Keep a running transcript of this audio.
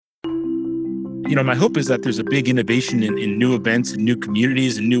My hope is that there's a big innovation in new events and new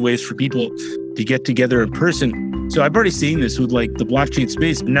communities and new ways for people to get together in person. So I've already seen this with like the blockchain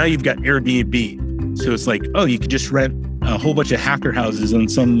space. Now you've got Airbnb. So it's like, oh, you could just rent a whole bunch of hacker houses on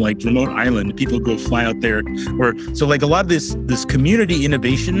some like remote island. People go fly out there. So like a lot of this community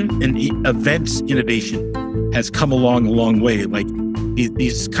innovation and events innovation has come along a long way. Like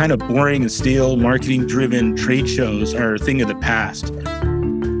these kind of boring and stale marketing driven trade shows are a thing of the past.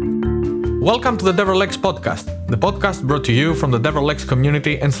 Welcome to the DevRelX podcast, the podcast brought to you from the DevRelX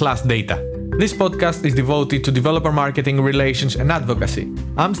community and /data. This podcast is devoted to developer marketing, relations, and advocacy.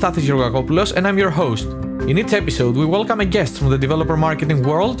 I'm Stathis Georgakopoulos and I'm your host. In each episode, we welcome a guest from the developer marketing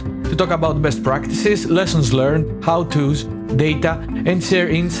world to talk about best practices, lessons learned, how-tos, data, and share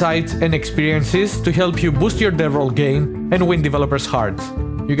insights and experiences to help you boost your DevRel game and win developers' hearts.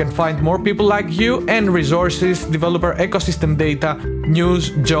 You can find more people like you and resources, developer ecosystem data, news,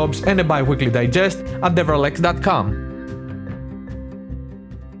 jobs, and a bi-weekly digest at devrelx.com.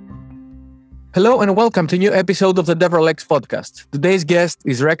 Hello and welcome to a new episode of the DevRelX podcast. Today's guest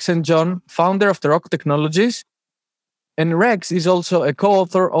is Rex St. John, founder of Tarok Technologies. And Rex is also a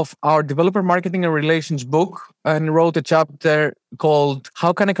co-author of our developer marketing and relations book and wrote a chapter called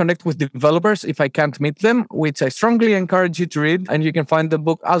How Can I Connect with Developers If I Can't Meet Them, which I strongly encourage you to read. And you can find the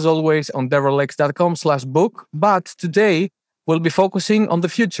book, as always, on devrelx.com/book. But today, we'll be focusing on the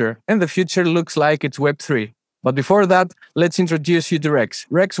future. And the future looks like it's Web3. But before that, let's introduce you to Rex.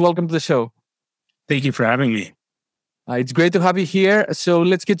 Rex, welcome to the show. Thank you for having me. It's great to have you here. So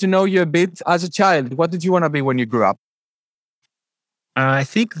let's get to know you a bit. As a child, what did you want to be when you grew up? I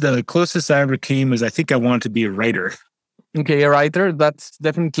think the closest I ever came is I think I wanted to be a writer. Okay, a writer. That's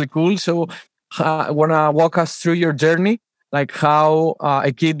definitely cool. So want to walk us through your journey, like how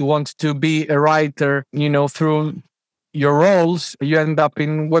a kid wants to be a writer, through your roles, you end up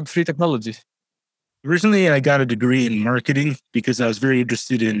in Web3 technologies. Originally, I got a degree in marketing because I was very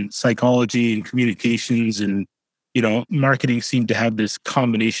interested in psychology and communications, and marketing seemed to have this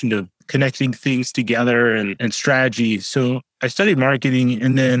combination of connecting things together and strategy. So I studied marketing,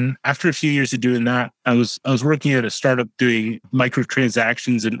 and then after a few years of doing that, I was working at a startup doing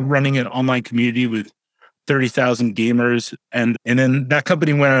microtransactions and running an online community with 30,000 gamers. And then that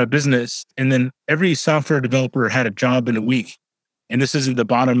company went out of business. And then every software developer had a job in a week. And this is at the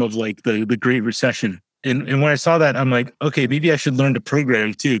bottom of like the Great Recession. And when I saw that, I'm like, okay, maybe I should learn to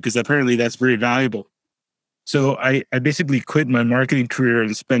program too, because apparently that's very valuable. So I basically quit my marketing career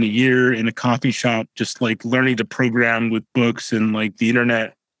and spent a year in a coffee shop, just like learning to program with books and like the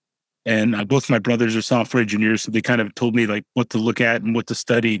internet. And both my brothers are software engineers, so they kind of told me like what to look at and what to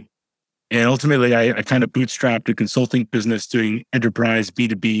study. And ultimately, I kind of bootstrapped a consulting business doing enterprise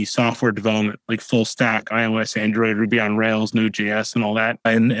B2B software development, like full stack, iOS, Android, Ruby on Rails, Node.js, and all that.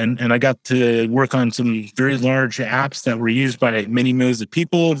 And I got to work on some very large apps that were used by many millions of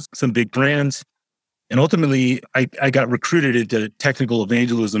people, some big brands. And ultimately, I got recruited into technical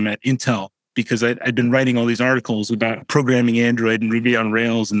evangelism at Intel because I'd been writing all these articles about programming Android and Ruby on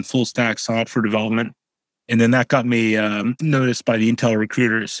Rails and full stack software development. And then that got me noticed by the Intel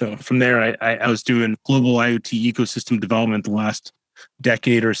recruiters. So from there, I was doing global IoT ecosystem development the last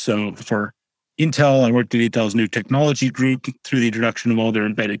decade or so for Intel. I worked at Intel's new technology group through the introduction of all their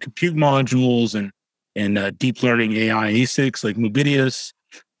embedded compute modules and deep learning AI ASICs like Movidius,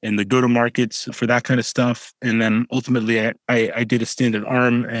 and the go-to-markets for that kind of stuff. And then ultimately, I did a stint at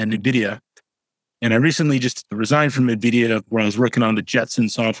ARM and NVIDIA. And I recently just resigned from NVIDIA, where I was working on the Jetson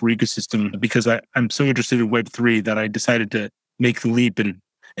software ecosystem, because I'm so interested in Web3 that I decided to make the leap and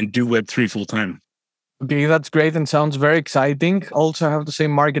do Web3 full-time. Okay, that's great and sounds very exciting. Also, I have to say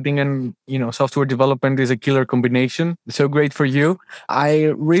marketing and software development is a killer combination. So great for you.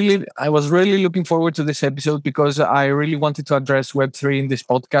 I was really looking forward to this episode because I really wanted to address Web3 in this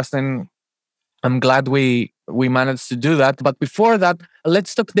podcast, and I'm glad we managed to do that. But before that,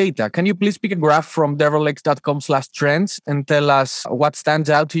 let's talk data. Can you please pick a graph from devrelx.com/trends and tell us what stands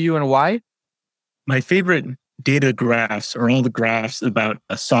out to you and why? My favorite data graphs are all the graphs about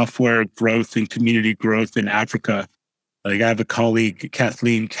software growth and community growth in Africa. Like I have a colleague,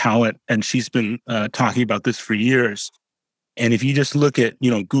 Kathleen Cowett, and she's been talking about this for years. And if you just look at,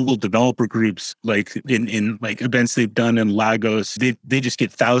 Google developer groups, like in like events they've done in Lagos, they just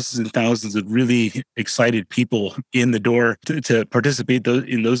get thousands and thousands of really excited people in the door to participate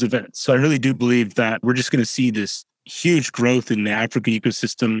in those events. So I really do believe that we're just going to see this huge growth in the Africa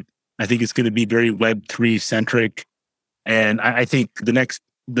ecosystem. I think it's going to be very Web3 centric. And I think the next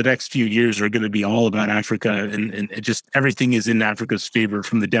few years are going to be all about Africa, and it just everything is in Africa's favor,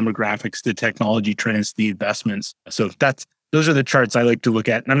 from the demographics, the technology trends, the investments. So that's those are the charts I like to look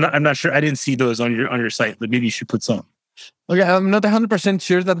at. And I'm not sure. I didn't see those on your site, but maybe you should put some. Okay, I'm not 100%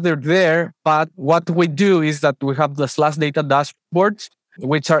 sure that they're there, but what we do is that we have the Slash Data dashboards,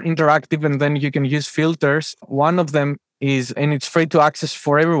 which are interactive, and then you can use filters. One of them is, and it's free to access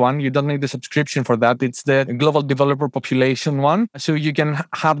for everyone. You don't need a subscription for that. It's the global developer population one. So you can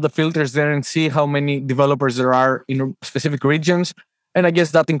have the filters there and see how many developers there are in specific regions. And I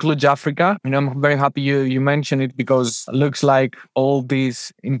guess that includes Africa. And I'm very happy you mentioned it, because it looks like all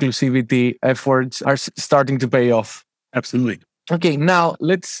these inclusivity efforts are starting to pay off. Absolutely. Okay, now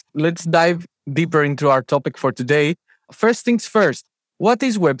let's dive deeper into our topic for today. First things first, what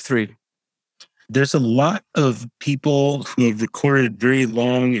is Web3? There's a lot of people who have recorded very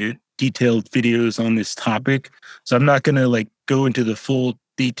long and detailed videos on this topic. So I'm not going to go into the full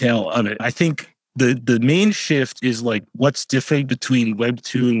detail of it. I think the main shift is what's different between Web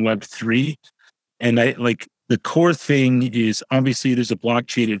 2 and Web 3. And the core thing is, obviously there's a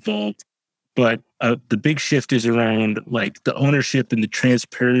blockchain involved, but the big shift is around the ownership and the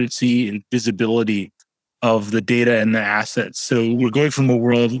transparency and visibility of the data and the assets. So we're going from a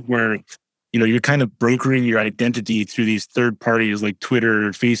world where you're kind of brokering your identity through these third parties like Twitter,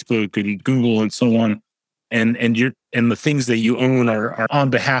 Facebook, and Google, and so on. And the things that you own are on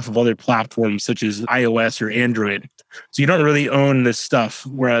behalf of other platforms such as iOS or Android. So you don't really own this stuff.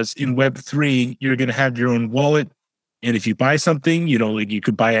 Whereas in Web3, you're going to have your own wallet. And if you buy something, you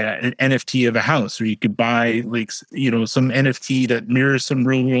could buy an NFT of a house, or you could buy some NFT that mirrors some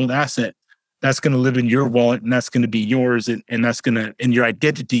real world asset. That's going to live in your wallet, and that's going to be yours. And that's going to, and your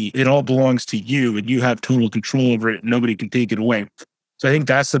identity, it all belongs to you, and you have total control over it. Nobody can take it away. So I think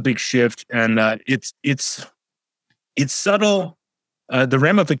that's a big shift. And it's subtle. The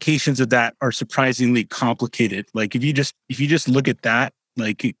ramifications of that are surprisingly complicated. If you just look at that,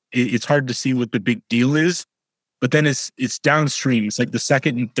 it's hard to see what the big deal is. But then it's downstream. It's the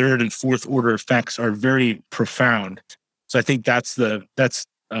second and third and fourth order effects are very profound. So I think that's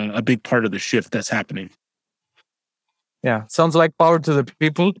a big part of the shift that's happening. Yeah, sounds like power to the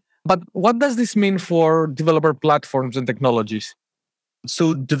people. But what does this mean for developer platforms and technologies?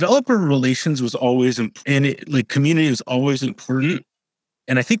 So developer relations was always, and community was always important.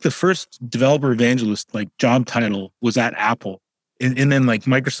 And I think the first developer evangelist job title was at Apple. And then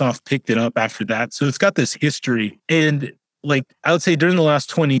Microsoft picked it up after that. So it's got this history. And I would say during the last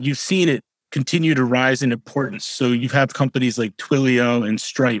 20, you've seen it continue to rise in importance. So you have companies like Twilio and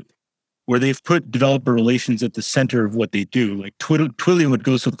Stripe, where they've put developer relations at the center of what they do. Twilio would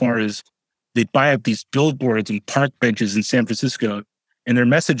go so far as they'd buy up these billboards and park benches in San Francisco. And their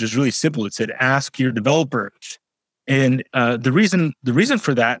message was really simple. It said, ask your developer. And the reason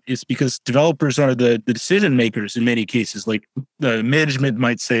for that is because developers are the decision makers in many cases. The management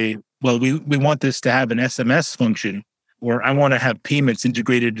might say, well, we want this to have an SMS function, or I want to have payments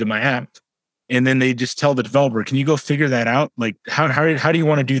integrated into my app. And then they just tell the developer, can you go figure that out? How do you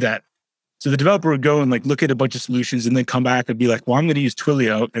want to do that? So the developer would go and look at a bunch of solutions and then come back and be like, well, I'm going to use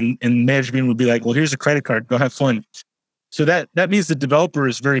Twilio. And management would be like, well, here's a credit card. Go have fun. So that means the developer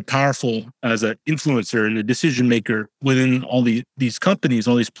is very powerful as an influencer and a decision maker within all these companies,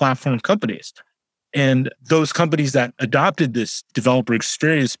 all these platform companies. And those companies that adopted this developer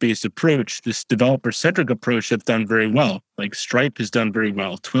experience-based approach, this developer-centric approach, have done very well. Stripe has done very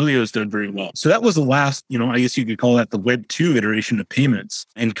well. Twilio has done very well. So that was the last, I guess you could call that the Web 2 iteration of payments.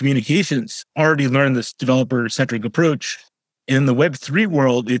 And communications already learned this developer-centric approach. In the Web 3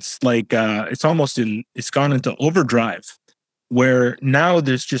 world, it's it's gone into overdrive, where now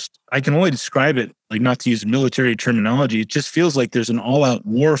there's just, I can only describe it, not to use military terminology, it just feels like there's an all-out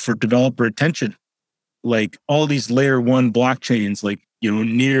war for developer attention. All these layer 1 blockchains,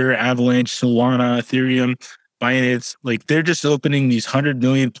 Near, Avalanche, Solana, Ethereum, Binance, they're just opening these $100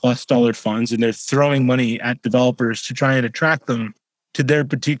 million+ funds, and they're throwing money at developers to try and attract them to their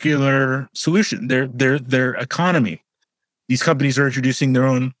particular solution, their economy. These companies are introducing their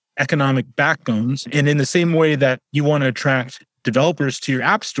own economic backbones. And in the same way that you want to attract developers to your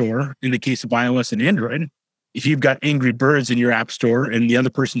app store, in the case of iOS and Android, if you've got Angry Birds in your app store and the other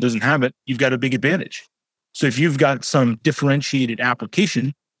person doesn't have it, you've got a big advantage. So if you've got some differentiated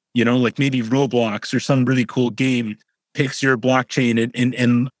application, maybe Roblox or some really cool game picks your blockchain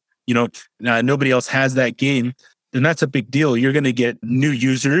and nobody else has that game, then that's a big deal. You're going to get new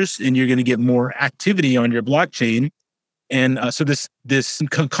users and you're going to get more activity on your blockchain. And so this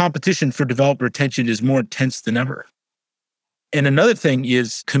competition for developer attention is more intense than ever. And another thing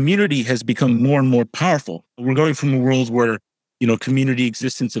is community has become more and more powerful. We're going from a world where, community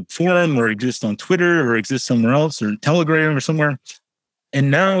exists in some forum or exists on Twitter or exists somewhere else or Telegram or somewhere.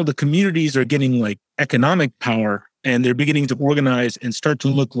 And now the communities are getting economic power and they're beginning to organize and start to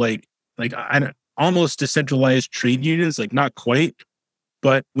look like almost decentralized trade unions, like not quite.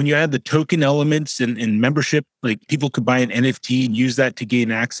 But when you add the token elements and membership, like people could buy an NFT and use that to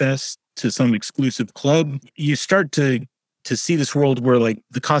gain access to some exclusive club, you start to see this world where like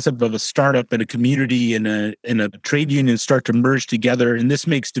the concept of a startup and a community and a trade union start to merge together. And this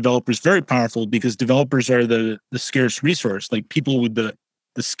makes developers very powerful because developers are the scarce resource, like people with the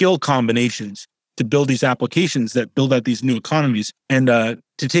skill combinations to build these applications that build out these new economies. And to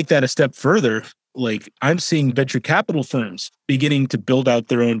take that a step further, like I'm seeing venture capital firms beginning to build out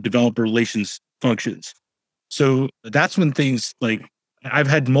their own developer relations functions. So that's when things like I've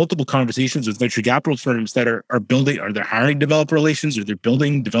had multiple conversations with venture capital firms that are building, or they're hiring developer relations, or they're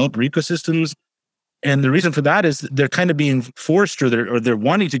building developer ecosystems. And the reason for that is they're kind of being forced, or they're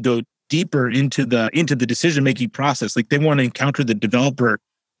wanting to go deeper into the decision-making process. Like they want to encounter the developer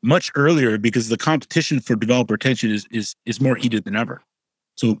much earlier because the competition for developer attention is more heated than ever.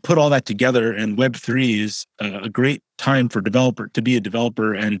 So put all that together, and Web3 is a great time for to be a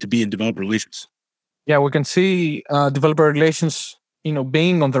developer and to be in developer relations. Yeah, we can see developer relations,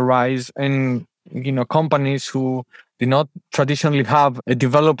 being on the rise, and companies who did not traditionally have a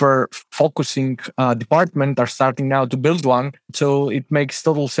developer focusing department are starting now to build one. So it makes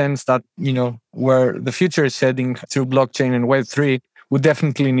total sense that where the future is heading through blockchain and Web3, we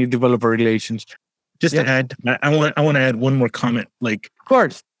definitely need developer relations. Just to add, I want to add one more comment. Like, of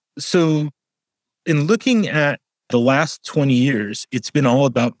course. So in looking at the last 20 years, it's been all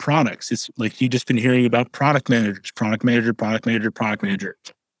about products. It's like you've just been hearing about product managers, product manager, product manager, product manager.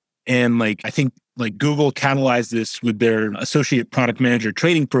 And like, I think like Google catalyzed this with their associate product manager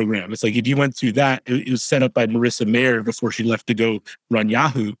training program. It's like, if you went through that, it was set up by Marissa Mayer before she left to go run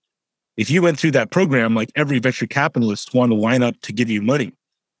Yahoo. If you went through that program, like every venture capitalist wanted to line up to give you money.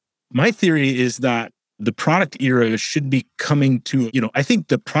 My theory is that the product era should be coming to, I think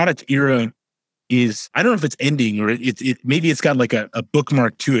the product era is, I don't know if it's ending or it maybe it's got like a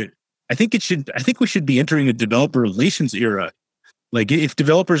bookmark to it. I think we should be entering a developer relations era. Like if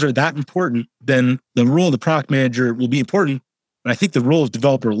developers are that important, then the role of the product manager will be important. But I think the role of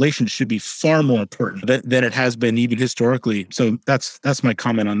developer relations should be far more important than it has been even historically. So that's my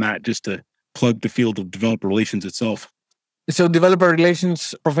comment on that, just to plug the field of developer relations itself. So developer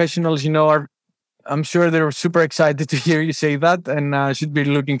relations professionals, I'm sure they're super excited to hear you say that, and should be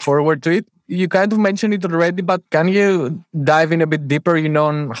looking forward to it. You kind of mentioned it already, but can you dive in a bit deeper,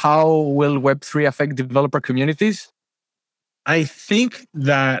 on how will Web3 affect developer communities? I think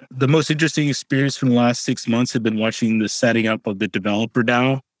that the most interesting experience from the last 6 months have been watching the setting up of the developer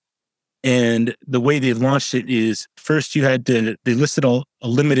DAO. And the way they launched it is first they listed a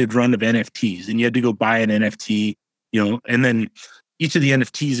limited run of NFTs, and you had to go buy an NFT, and then each of the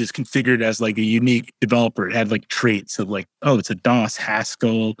NFTs is configured as like a unique developer. It had like traits of like, oh, it's a DOS,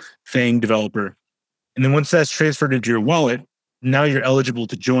 Haskell, Fang developer. And then once that's transferred into your wallet, now you're eligible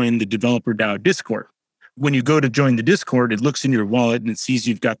to join the developer DAO Discord. When you go to join the Discord, it looks in your wallet and it sees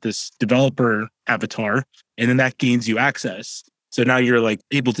you've got this developer avatar, and then that gains you access. So now you're like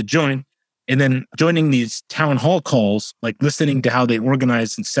able to join. And then joining these town hall calls, like listening to how they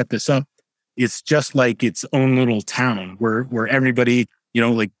organize and set this up, it's just like its own little town where everybody,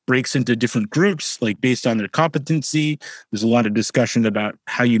 like breaks into different groups, like based on their competency. There's a lot of discussion about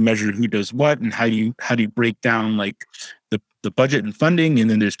how you measure who does what and how you break down like the budget and funding. And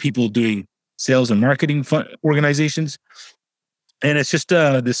then there's people doing sales and marketing organizations. And it's just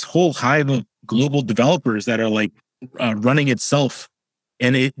this whole hive of global developers that are like running itself.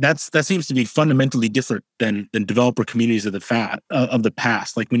 And that seems to be fundamentally different than developer communities of the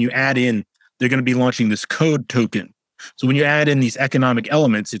past. Like when you add in, they're going to be launching this code token. So when you add in these economic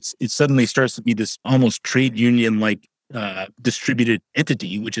elements, it suddenly starts to be this almost trade union like distributed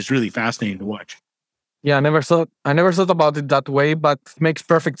entity, which is really fascinating to watch. Yeah, I never thought about it that way, but it makes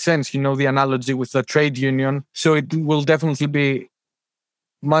perfect sense. The analogy with the trade union. So it will definitely be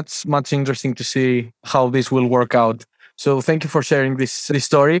much, much interesting to see how this will work out. So thank you for sharing this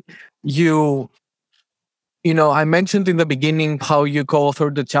story. I mentioned in the beginning how you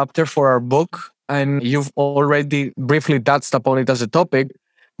co-authored the chapter for our book, and you've already briefly touched upon it as a topic.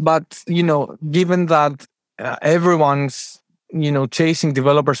 But, given that everyone's, chasing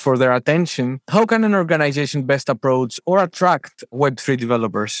developers for their attention, how can an organization best approach or attract Web3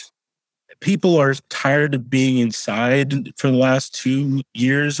 developers? People are tired of being inside for the last 2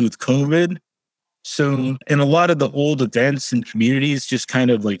 years with COVID. So, and a lot of the old events and communities just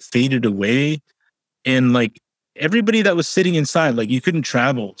kind of like faded away. And like everybody that was sitting inside, like you couldn't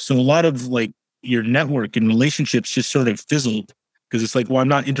travel. So a lot of like your network and relationships just sort of fizzled. because it's like, well, I'm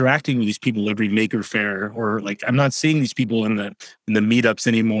not interacting with these people every Maker Faire, or like I'm not seeing these people in the meetups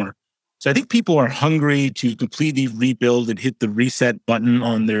anymore. So I think people are hungry to completely rebuild and hit the reset button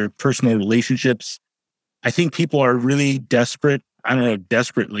on their personal relationships. I think people are really desperate. I don't know,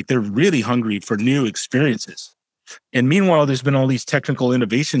 desperate, like they're really hungry for new experiences. And meanwhile, there's been all these technical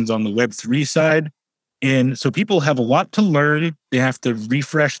innovations on the Web3 side. And so people have a lot to learn. They have to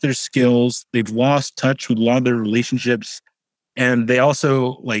refresh their skills. They've lost touch with a lot of their relationships. And they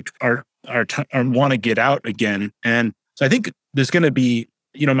also like are want to get out again. And so I think there's going to be,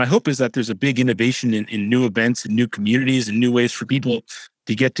 my hope is that there's a big innovation in new events and new communities and new ways for people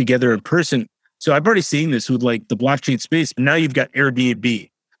to get together in person. So I've already seen this with like the blockchain space, but now you've got Airbnb.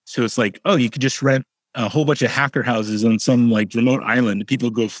 So it's like, oh, you could just rent a whole bunch of hacker houses on some like remote island and people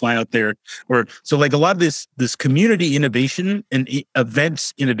go fly out there. Or so like a lot of this community innovation and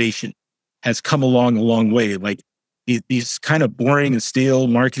events innovation has come along a long way. Like these kind of boring and stale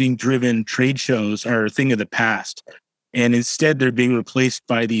marketing driven trade shows are a thing of the past. And instead they're being replaced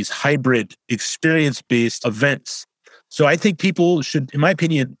by these hybrid experience based events. So I think people should, in my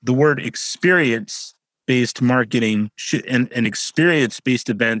opinion, the word experience based marketing and experience based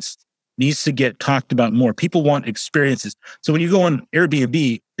events needs to get talked about more. People want experiences. So when you go on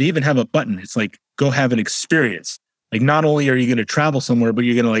Airbnb, they even have a button. It's like, go have an experience. Like not only are you going to travel somewhere, but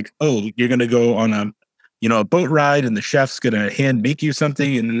you're going to like, oh, you're going to go on a boat ride and the chef's going to hand make you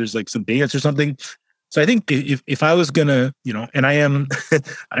something. And then there's like some dance or something. So I think if I was going to, and I am,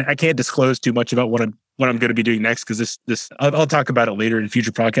 I can't disclose too much about what I'm going to be doing next, because I'll talk about it later in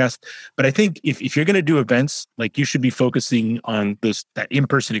future podcasts. But I think if you're going to do events, like you should be focusing on that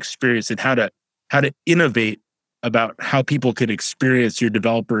in-person experience and how to innovate about how people can experience your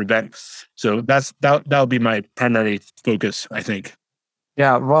developer event. So that'll be my primary focus, I think.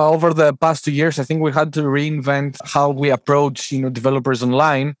 Yeah, well, over the past 2 years, I think we had to reinvent how we approach, developers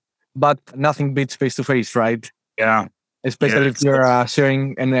online, but nothing beats face-to-face, right? Yeah. Especially if you're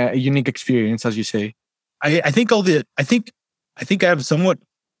sharing a unique experience, as you say. I think I have somewhat,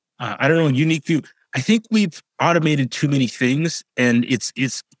 I don't know, unique view. I think we've automated too many things and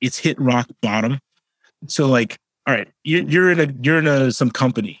it's hit rock bottom. So like, all right, you're in some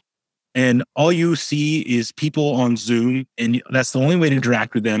company and all you see is people on Zoom and that's the only way to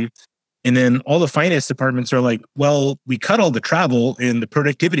interact with them. And then all the finance departments are like, well, we cut all the travel and the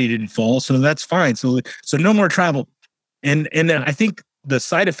productivity didn't fall. So that's fine. So no more travel. And I think the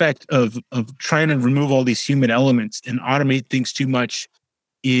side effect of trying to remove all these human elements and automate things too much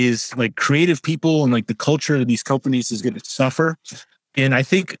is like creative people and like the culture of these companies is going to suffer. And I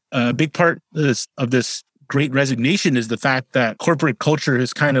think a big part of this great resignation is the fact that corporate culture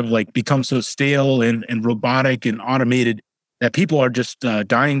has kind of like become so stale and robotic and automated that people are just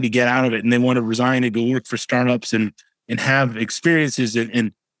dying to get out of it and they want to resign and go work for startups and have experiences.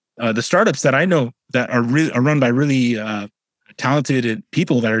 And the startups that I know that are run by really talented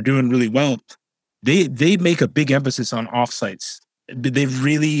people that are doing really well, they make a big emphasis on offsites. They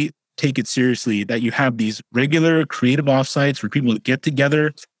really take it seriously that you have these regular creative offsites where people get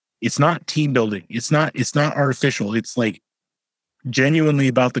together. It's not team building. It's not artificial. It's like genuinely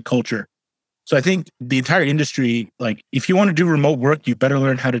about the culture. So I think the entire industry, like if you want to do remote work, you better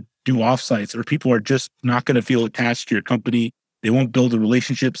learn how to do offsites, or people are just not going to feel attached to your company. They won't build the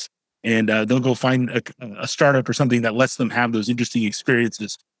relationships, and they'll go find a startup or something that lets them have those interesting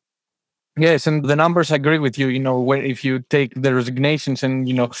experiences. Yes, and the numbers agree with you. If you take the resignations and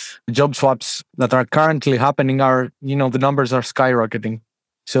job swaps that are currently happening, the numbers are skyrocketing.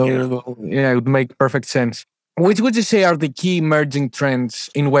 So yeah, it would make perfect sense. Which would you say are the key emerging trends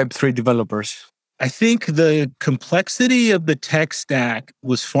in Web3 developers? I think the complexity of the tech stack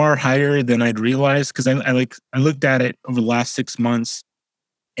was far higher than I'd realized, because I looked at it over the last 6 months.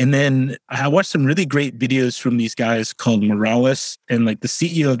 And then I watched some really great videos from these guys called Morales, and like the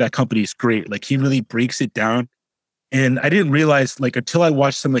CEO of that company is great. Like he really breaks it down. And I didn't realize like until I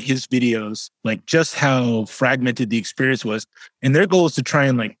watched some of his videos, like just how fragmented the experience was. And their goal is to try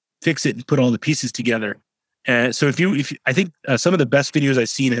and like fix it and put all the pieces together. So if I think some of the best videos I've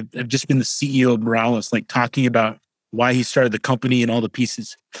seen have just been the CEO of Morales, like talking about why he started the company and all the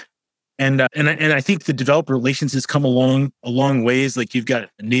pieces. And I think the developer relations has come a long ways. Like you've got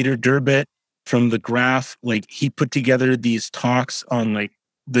Nader Durbet from The Graph, like he put together these talks on like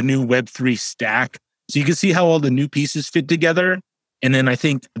the new Web3 stack. So you can see how all the new pieces fit together. And then I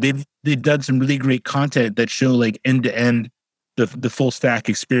think they've done some really great content that show like end to end the full stack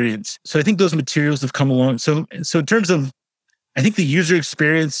experience. So I think those materials have come along. So in terms of, I think the user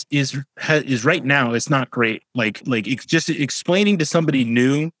experience is right now, it's not great. Like it's just explaining to somebody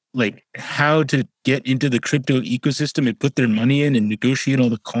new like how to get into the crypto ecosystem and put their money in and negotiate all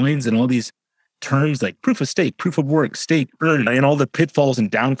the coins and all these terms like proof of stake, proof of work, stake, earn, and all the pitfalls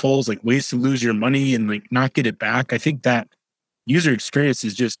and downfalls, like ways to lose your money and like not get it back. I think that user experience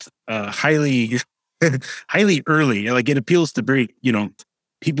is just highly, highly early. Like it appeals to very,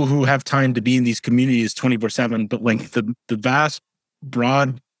 people who have time to be in these communities 24/7, but like the vast,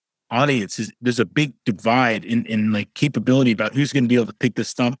 broad audience there's a big divide in like capability about who's going to be able to pick this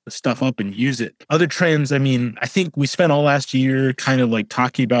stuff up and use it. Other trends, I mean, I think we spent all last year kind of like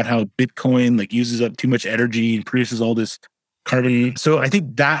talking about how Bitcoin like uses up too much energy and produces all this carbon. So I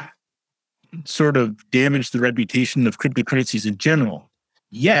think that sort of damaged the reputation of cryptocurrencies in general.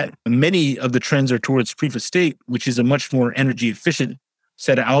 Yet many of the trends are towards proof of stake, which is a much more energy efficient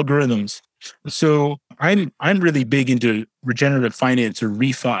set of algorithms. So I'm really big into regenerative finance or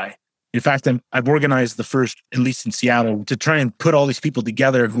refi. In fact, I've organized the first, at least in Seattle, to try and put all these people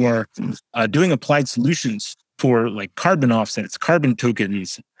together who are doing applied solutions for like carbon offsets, carbon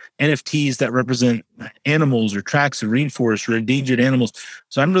tokens, NFTs that represent animals or tracts of rainforest or endangered animals.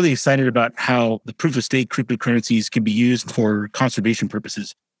 So I'm really excited about how the proof of stake cryptocurrencies can be used for conservation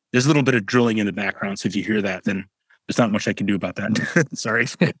purposes. There's a little bit of drilling in the background. So if you hear that, then there's not much I can do about that. Sorry.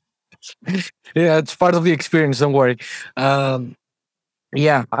 Yeah, it's part of the experience. Don't worry.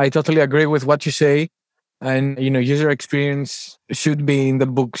 Yeah, I totally agree with what you say. And, user experience should be in the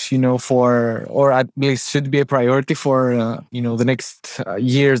books, or at least should be a priority for, the next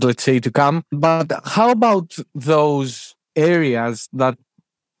years, let's say, to come. But how about those areas that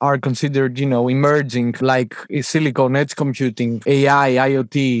are considered, emerging, like silicon, edge computing, AI,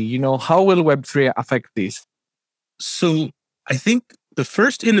 IoT? How will Web3 affect this? So I think the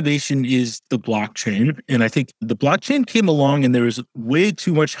first innovation is the blockchain. And I think the blockchain came along and there was way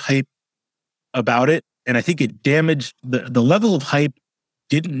too much hype about it. And I think it damaged the level of hype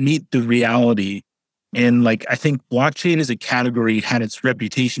didn't meet the reality. And like, I think blockchain as a category had its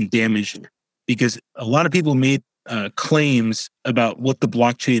reputation damaged because a lot of people made claims about what the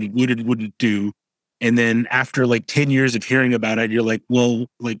blockchain would and wouldn't do. And then after like 10 years of hearing about it, you're like, well,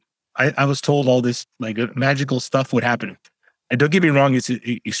 like I was told all this like magical stuff would happen. And don't get me wrong, it's an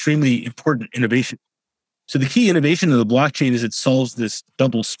extremely important innovation. So the key innovation of the blockchain is it solves this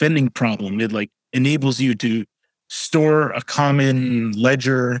double spending problem. It like enables you to store a common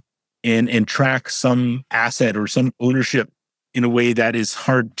ledger and track some asset or some ownership in a way that is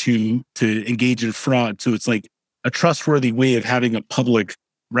hard to engage in fraud. So it's like a trustworthy way of having a public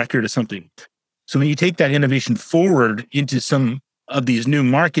record of something. So when you take that innovation forward into some of these new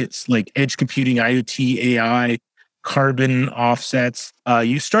markets like edge computing, IoT, AI, carbon offsets,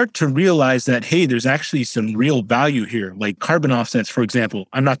 you start to realize that, hey, there's actually some real value here. Like carbon offsets, for example.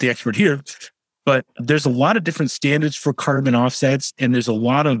 I'm not the expert here, but there's a lot of different standards for carbon offsets, and there's a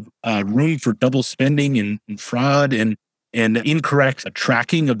lot of room for double spending and fraud and incorrect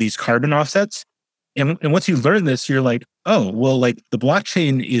tracking of these carbon offsets. And once you learn this, you're like, oh, well, like the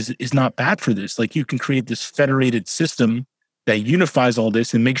blockchain is not bad for this. Like you can create this federated system that unifies all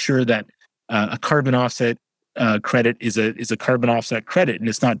this and make sure that a carbon offset credit is a carbon offset credit, and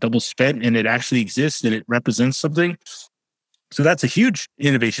it's not double spent, and it actually exists and it represents something. So that's a huge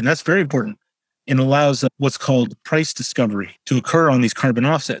innovation. That's very important, and allows what's called price discovery to occur on these carbon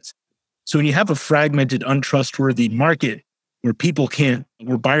offsets. So when you have a fragmented, untrustworthy market where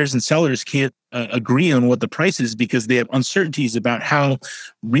where buyers and sellers can't agree on what the price is because they have uncertainties about how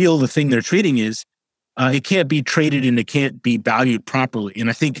real the thing they're trading is, it can't be traded and it can't be valued properly. And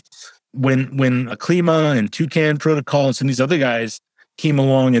I think when Klima and Toucan Protocol and some of these other guys came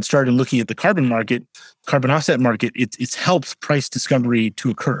along and started looking at the carbon offset market, it's helped price discovery to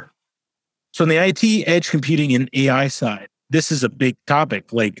occur. So on the IT, edge computing, and AI side, this is a big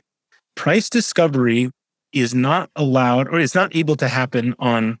topic. Like price discovery is not allowed or is not able to happen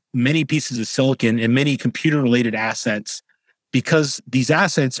on many pieces of silicon and many computer-related assets because these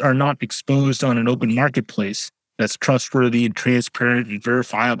assets are not exposed on an open marketplace that's trustworthy and transparent and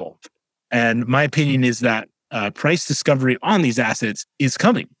verifiable. And my opinion is that price discovery on these assets is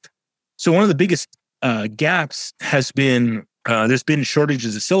coming. So one of the biggest gaps has been there's been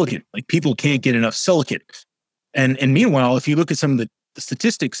shortages of silicon. Like people can't get enough silicon. And meanwhile, if you look at some of the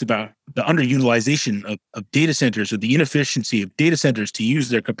statistics about the underutilization of data centers or the inefficiency of data centers to use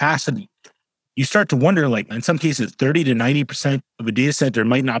their capacity, you start to wonder, like in some cases, 30 to 90% of a data center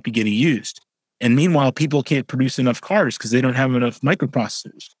might not be getting used. And meanwhile, people can't produce enough cars because they don't have enough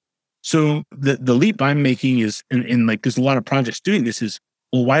microprocessors. So the leap I'm making is, and like there's a lot of projects doing this, is,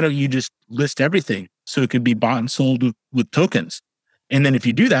 well, why don't you just list everything so it can be bought and sold with tokens? And then if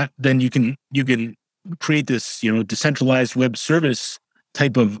you do that, then you can create this, decentralized web service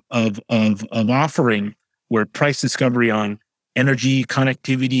type of offering where price discovery on energy,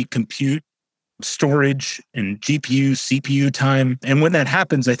 connectivity, compute, storage, and GPU, CPU time. And when that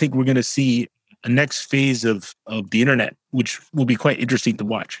happens, I think we're going to see a next phase of the internet, which will be quite interesting to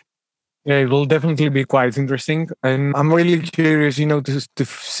watch. Yeah, it will definitely be quite interesting. And I'm really curious, to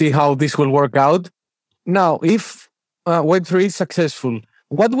see how this will work out. Now, if Web3 is successful,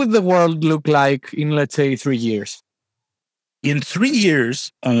 what would the world look like in, let's say, 3 years? In 3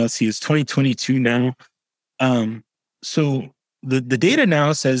 years, let's see, it's 2022 now. So the data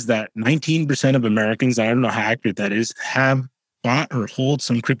now says that 19% of Americans, I don't know how accurate that is, have bought or hold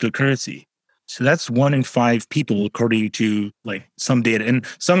some cryptocurrency. So that's 1 in 5 people, according to like some data. And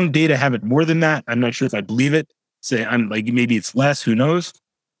some data have it more than that. I'm not sure if I believe it. Say I'm like, maybe it's less, who knows?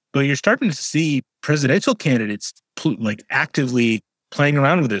 But you're starting to see presidential candidates like actively playing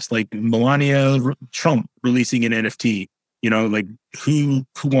around with this, like Melania Trump releasing an NFT. Like who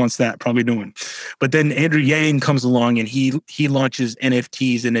wants that? Probably no one. But then Andrew Yang comes along and he launches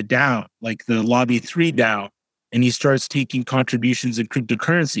NFTs in a DAO, like the Lobby 3 DAO, and he starts taking contributions in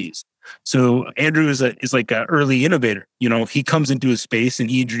cryptocurrencies. So Andrew is like an early innovator. He comes into a space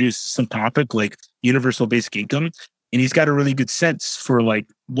and he introduces some topic like universal basic income, and he's got a really good sense for like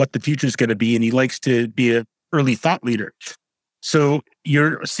what the future is going to be, and he likes to be an early thought leader. So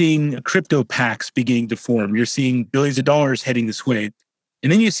you're seeing crypto packs beginning to form. You're seeing billions of dollars heading this way.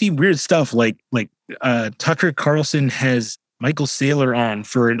 And then you see weird stuff like Tucker Carlson has Michael Saylor on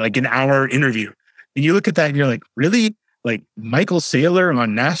for like an hour interview. And you look at that and you're like, really? Like Michael Saylor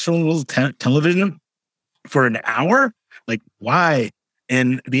on national television for an hour? Like, why?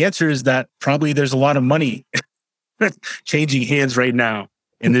 And the answer is that probably there's a lot of money changing hands right now.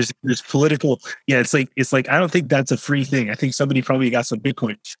 And there's political, it's like, I don't think that's a free thing. I think somebody probably got some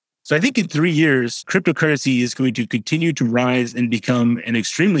Bitcoin. So I think in 3 years, cryptocurrency is going to continue to rise and become an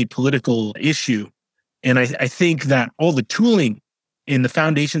extremely political issue. And I think that all the tooling and the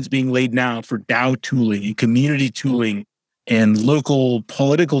foundations being laid now for DAO tooling and community tooling and local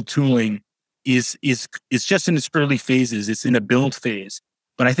political tooling is just in its early phases. It's in a build phase.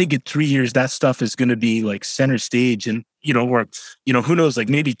 But I think in 3 years, that stuff is going to be like center stage, and who knows, like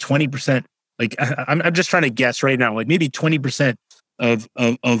maybe 20%. Like I'm just trying to guess right now, like maybe 20% of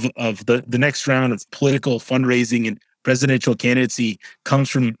the next round of political fundraising and presidential candidacy comes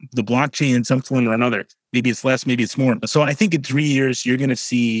from the blockchain in some form or another. Maybe it's less, maybe it's more. So I think in 3 years, you're going to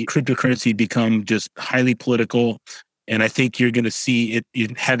see cryptocurrency become just highly political. And I think you're going to see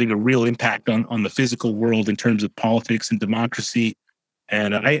it having a real impact on the physical world in terms of politics and democracy.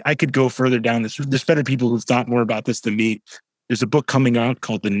 And I could go further down this. There's better people who've thought more about this than me. There's a book coming out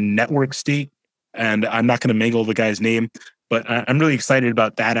called The Network State. And I'm not going to mangle the guy's name, but I'm really excited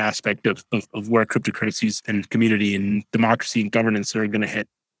about that aspect of where cryptocurrencies and community and democracy and governance are going to hit.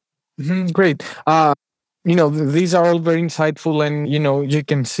 Mm-hmm, great. These are all very insightful, and, you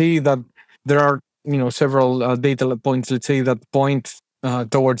can see that there are, several data points, let's say, that point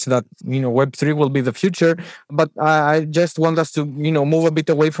towards that, Web3 will be the future. But I just want us to, move a bit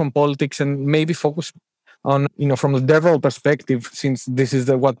away from politics and maybe focus on, from the DevRel perspective, since this is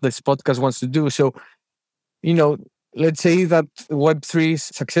what this podcast wants to do. So, let's say that Web3 is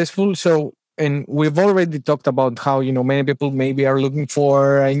successful. So, and we've already talked about how, many people maybe are looking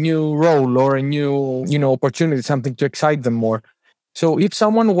for a new role or a new, opportunity, something to excite them more. So if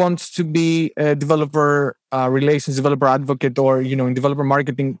someone wants to be a developer relations, developer advocate, or, in developer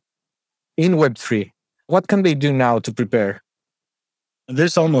marketing in Web3, what can they do now to prepare?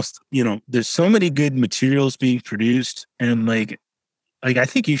 There's almost, there's so many good materials being produced. And like I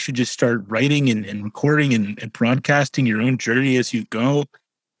think you should just start writing and recording and broadcasting your own journey as you go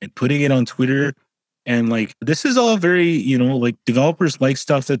and putting it on Twitter. And like, this is all very, like developers like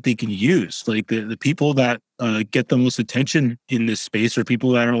stuff that they can use. Like the people that get the most attention in this space are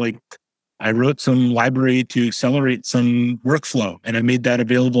people that are like, I wrote some library to accelerate some workflow and I made that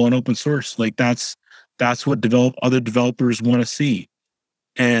available on open source. Like that's what other developers want to see.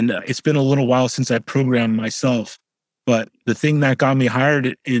 And it's been a little while since I programmed myself. But the thing that got me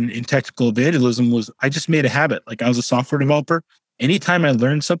hired in technical evangelism was I just made a habit. Like I was a software developer. Anytime I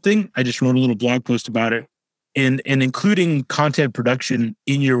learned something, I just wrote a little blog post about it, and including content production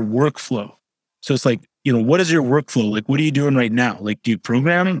in your workflow. So it's like, what is your workflow? Like, what are you doing right now? Like, do you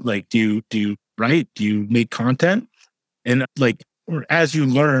program? Like, do you write? Do you make content? And like, or as you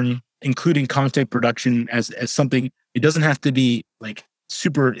learn, including content production as something, it doesn't have to be like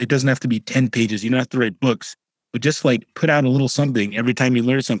super, it doesn't have to be 10 pages. You don't have to write books, but just like put out a little something every time you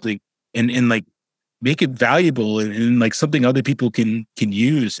learn something and like, make it valuable and like something other people can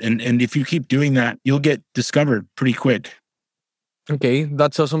use. And if you keep doing that, you'll get discovered pretty quick. Okay,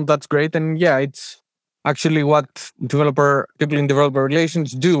 that's awesome. That's great. And yeah, it's actually what people in developer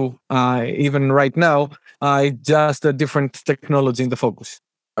relations do, even right now. It's just a different technology in the focus.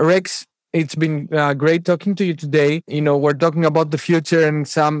 Rex, it's been great talking to you today. We're talking about the future, and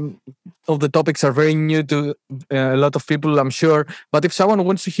some of the topics are very new to a lot of people, I'm sure. But if someone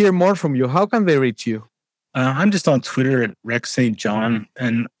wants to hear more from you, how can they reach you? I'm just on Twitter at Rex St. John.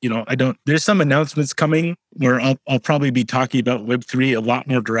 And, there's some announcements coming where I'll probably be talking about Web3 a lot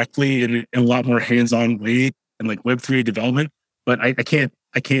more directly and in a lot more hands-on way and like Web3 development. But I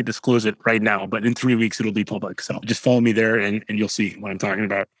can't disclose it right now, but in 3 weeks, it'll be public. So just follow me there and you'll see what I'm talking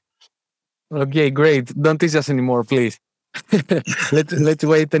about. Okay, great. Don't tease us anymore, please. Let's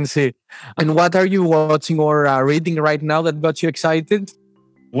wait and see. And what are you watching or reading right now that got you excited?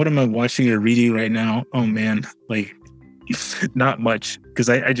 What am I watching or reading right now? Oh man, like not much because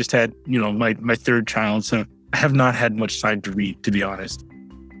I just had, my third child. So I have not had much time to read, to be honest.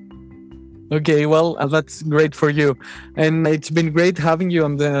 Okay, well, that's great for you. And it's been great having you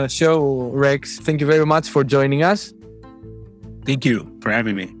on the show, Rex. Thank you very much for joining us. Thank you for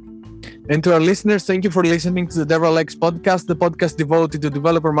having me. And to our listeners, thank you for listening to the DevRelX podcast, the podcast devoted to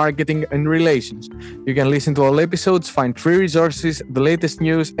developer marketing and relations. You can listen to all episodes, find free resources, the latest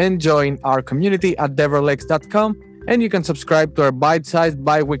news, and join our community at devrelx.com. And you can subscribe to our bite-sized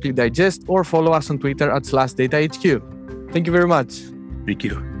bi-weekly digest or follow us on Twitter at /DataHQ. Thank you very much. Thank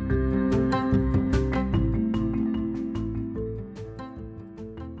you.